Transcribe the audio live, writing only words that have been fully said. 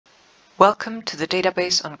Welcome to the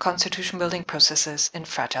database on constitution building processes in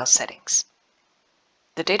fragile settings.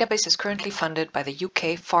 The database is currently funded by the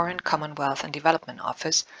UK Foreign, Commonwealth and Development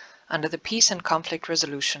Office under the Peace and Conflict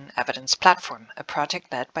Resolution Evidence Platform, a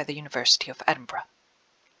project led by the University of Edinburgh.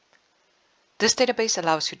 This database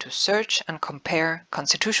allows you to search and compare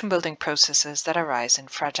constitution building processes that arise in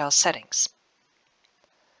fragile settings.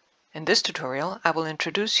 In this tutorial, I will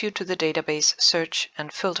introduce you to the database search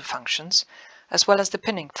and filter functions, as well as the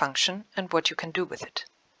pinning function and what you can do with it.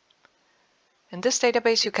 In this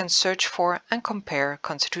database, you can search for and compare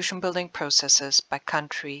constitution building processes by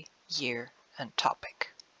country, year, and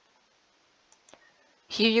topic.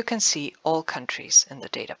 Here you can see all countries in the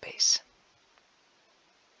database.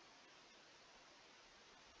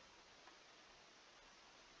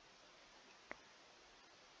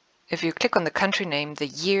 If you click on the country name, the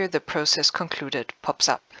year the process concluded pops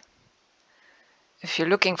up. If you're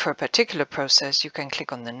looking for a particular process, you can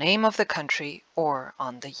click on the name of the country or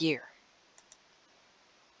on the year.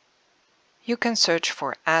 You can search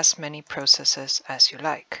for as many processes as you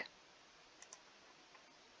like.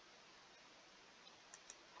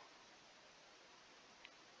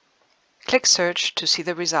 Click Search to see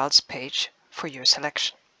the results page for your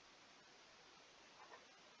selection.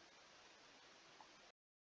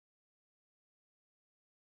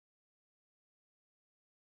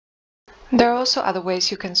 There are also other ways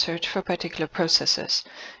you can search for particular processes.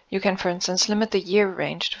 You can, for instance, limit the year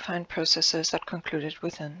range to find processes that concluded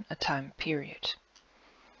within a time period.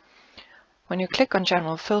 When you click on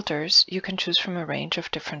General Filters, you can choose from a range of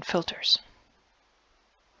different filters.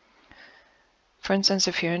 For instance,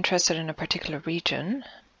 if you're interested in a particular region,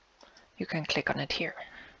 you can click on it here.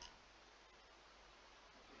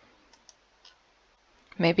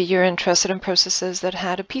 Maybe you're interested in processes that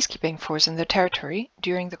had a peacekeeping force in their territory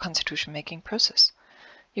during the constitution-making process.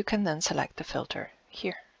 You can then select the filter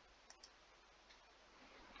here.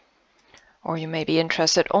 Or you may be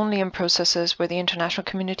interested only in processes where the international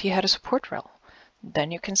community had a support role.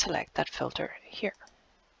 Then you can select that filter here.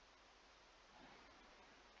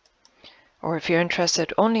 Or if you're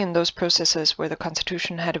interested only in those processes where the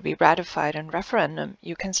constitution had to be ratified in referendum,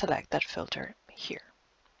 you can select that filter here.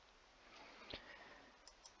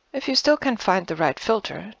 If you still can't find the right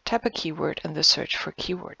filter, type a keyword in the Search for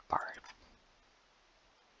Keyword bar.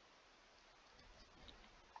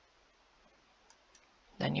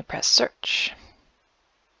 Then you press Search.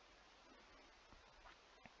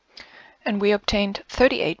 And we obtained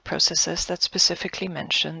 38 processes that specifically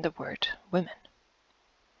mention the word women.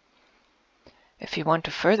 If you want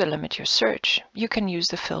to further limit your search, you can use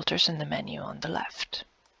the filters in the menu on the left.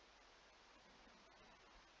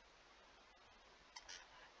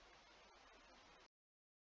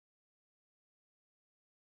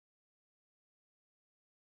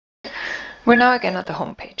 We're now again at the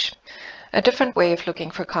home page. A different way of looking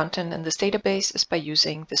for content in this database is by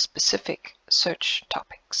using the specific search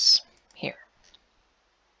topics here.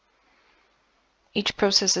 Each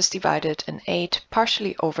process is divided in 8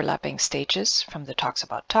 partially overlapping stages, from the talks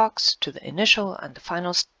about talks to the initial and the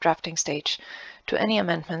final drafting stage to any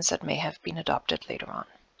amendments that may have been adopted later on.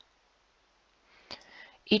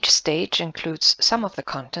 Each stage includes some of the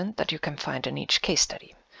content that you can find in each case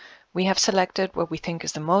study. We have selected what we think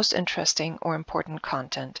is the most interesting or important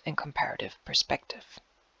content in comparative perspective.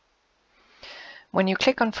 When you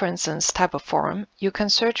click on, for instance, Type of Forum, you can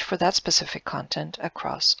search for that specific content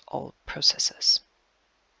across all processes.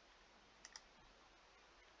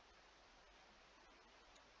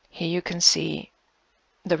 Here you can see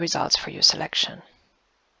the results for your selection.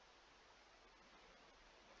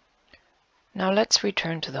 Now let's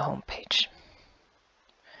return to the home page.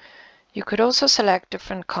 You could also select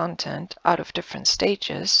different content out of different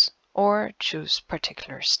stages or choose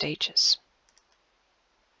particular stages.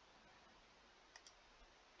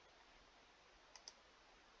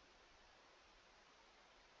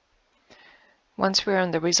 Once we're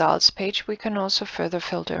on the results page, we can also further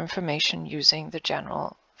filter information using the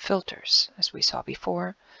general filters, as we saw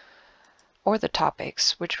before, or the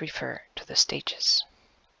topics, which refer to the stages.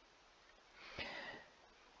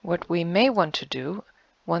 What we may want to do,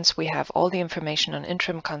 once we have all the information on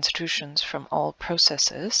interim constitutions from all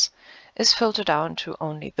processes, is filter down to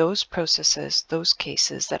only those processes, those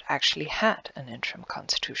cases that actually had an interim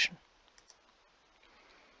constitution.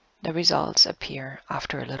 The results appear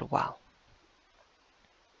after a little while.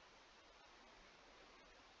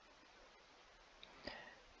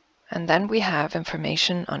 And then we have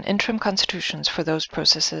information on interim constitutions for those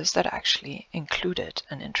processes that actually included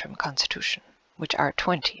an interim constitution, which are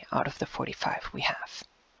 20 out of the 45 we have.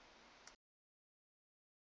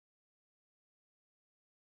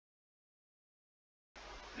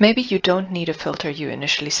 Maybe you don't need a filter you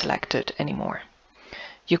initially selected anymore.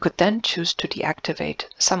 You could then choose to deactivate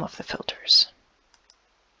some of the filters.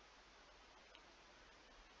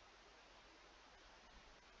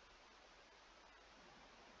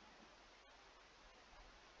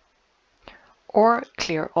 Or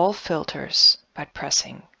clear all filters by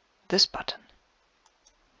pressing this button.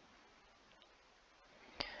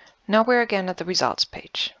 Now we're again at the results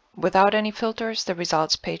page. Without any filters, the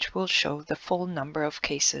results page will show the full number of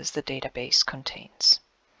cases the database contains.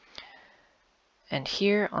 And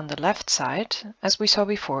here on the left side, as we saw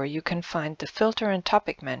before, you can find the filter and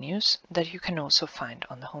topic menus that you can also find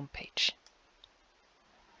on the home page.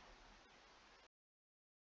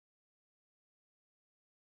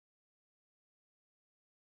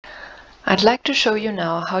 I'd like to show you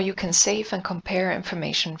now how you can save and compare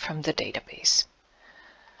information from the database.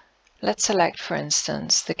 Let's select, for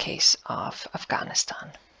instance, the case of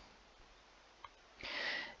Afghanistan.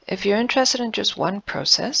 If you're interested in just one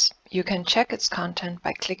process, you can check its content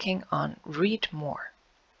by clicking on Read More.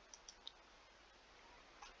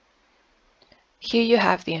 Here you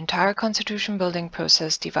have the entire constitution building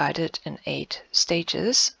process divided in 8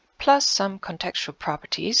 stages, plus some contextual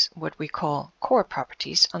properties, what we call core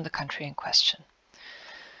properties, on the country in question.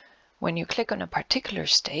 When you click on a particular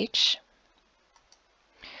stage,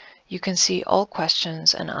 you can see all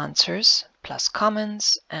questions and answers, plus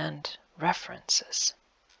comments and references.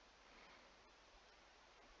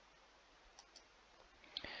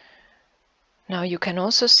 Now you can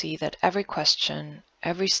also see that every question,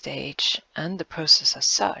 every stage, and the process as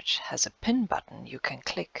such has a pin button you can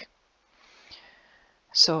click.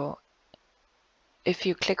 So if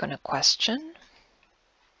you click on a question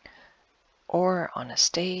or on a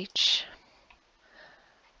stage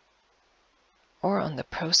or on the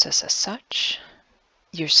process as such,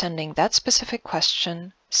 you're sending that specific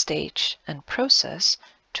question, stage, and process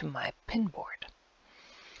to my pinboard.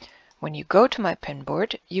 When you go to my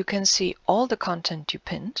pinboard, you can see all the content you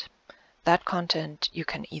pinned. That content you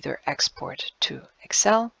can either export to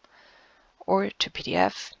Excel or to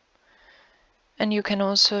PDF, and you can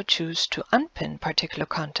also choose to unpin particular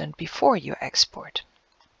content before you export.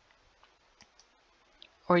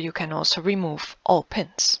 Or you can also remove all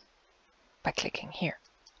pins by clicking here.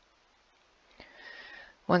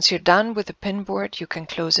 Once you're done with the pinboard, you can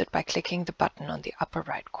close it by clicking the button on the upper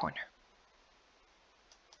right corner.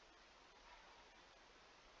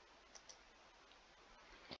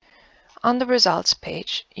 On the results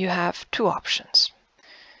page, you have 2 options.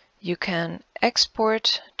 You can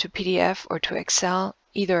export to PDF or to Excel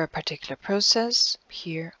either a particular process,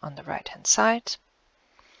 here on the right-hand side,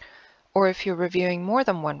 or if you're reviewing more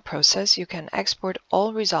than one process, you can export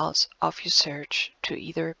all results of your search to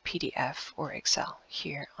either PDF or Excel,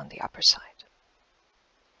 here on the upper side.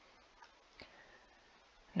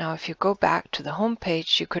 Now, if you go back to the home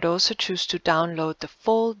page, you could also choose to download the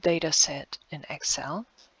full data set in Excel,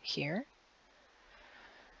 here.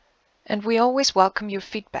 And we always welcome your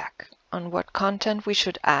feedback on what content we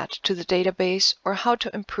should add to the database or how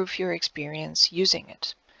to improve your experience using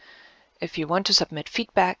it. If you want to submit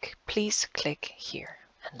feedback, please click here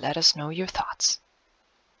and let us know your thoughts.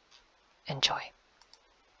 Enjoy.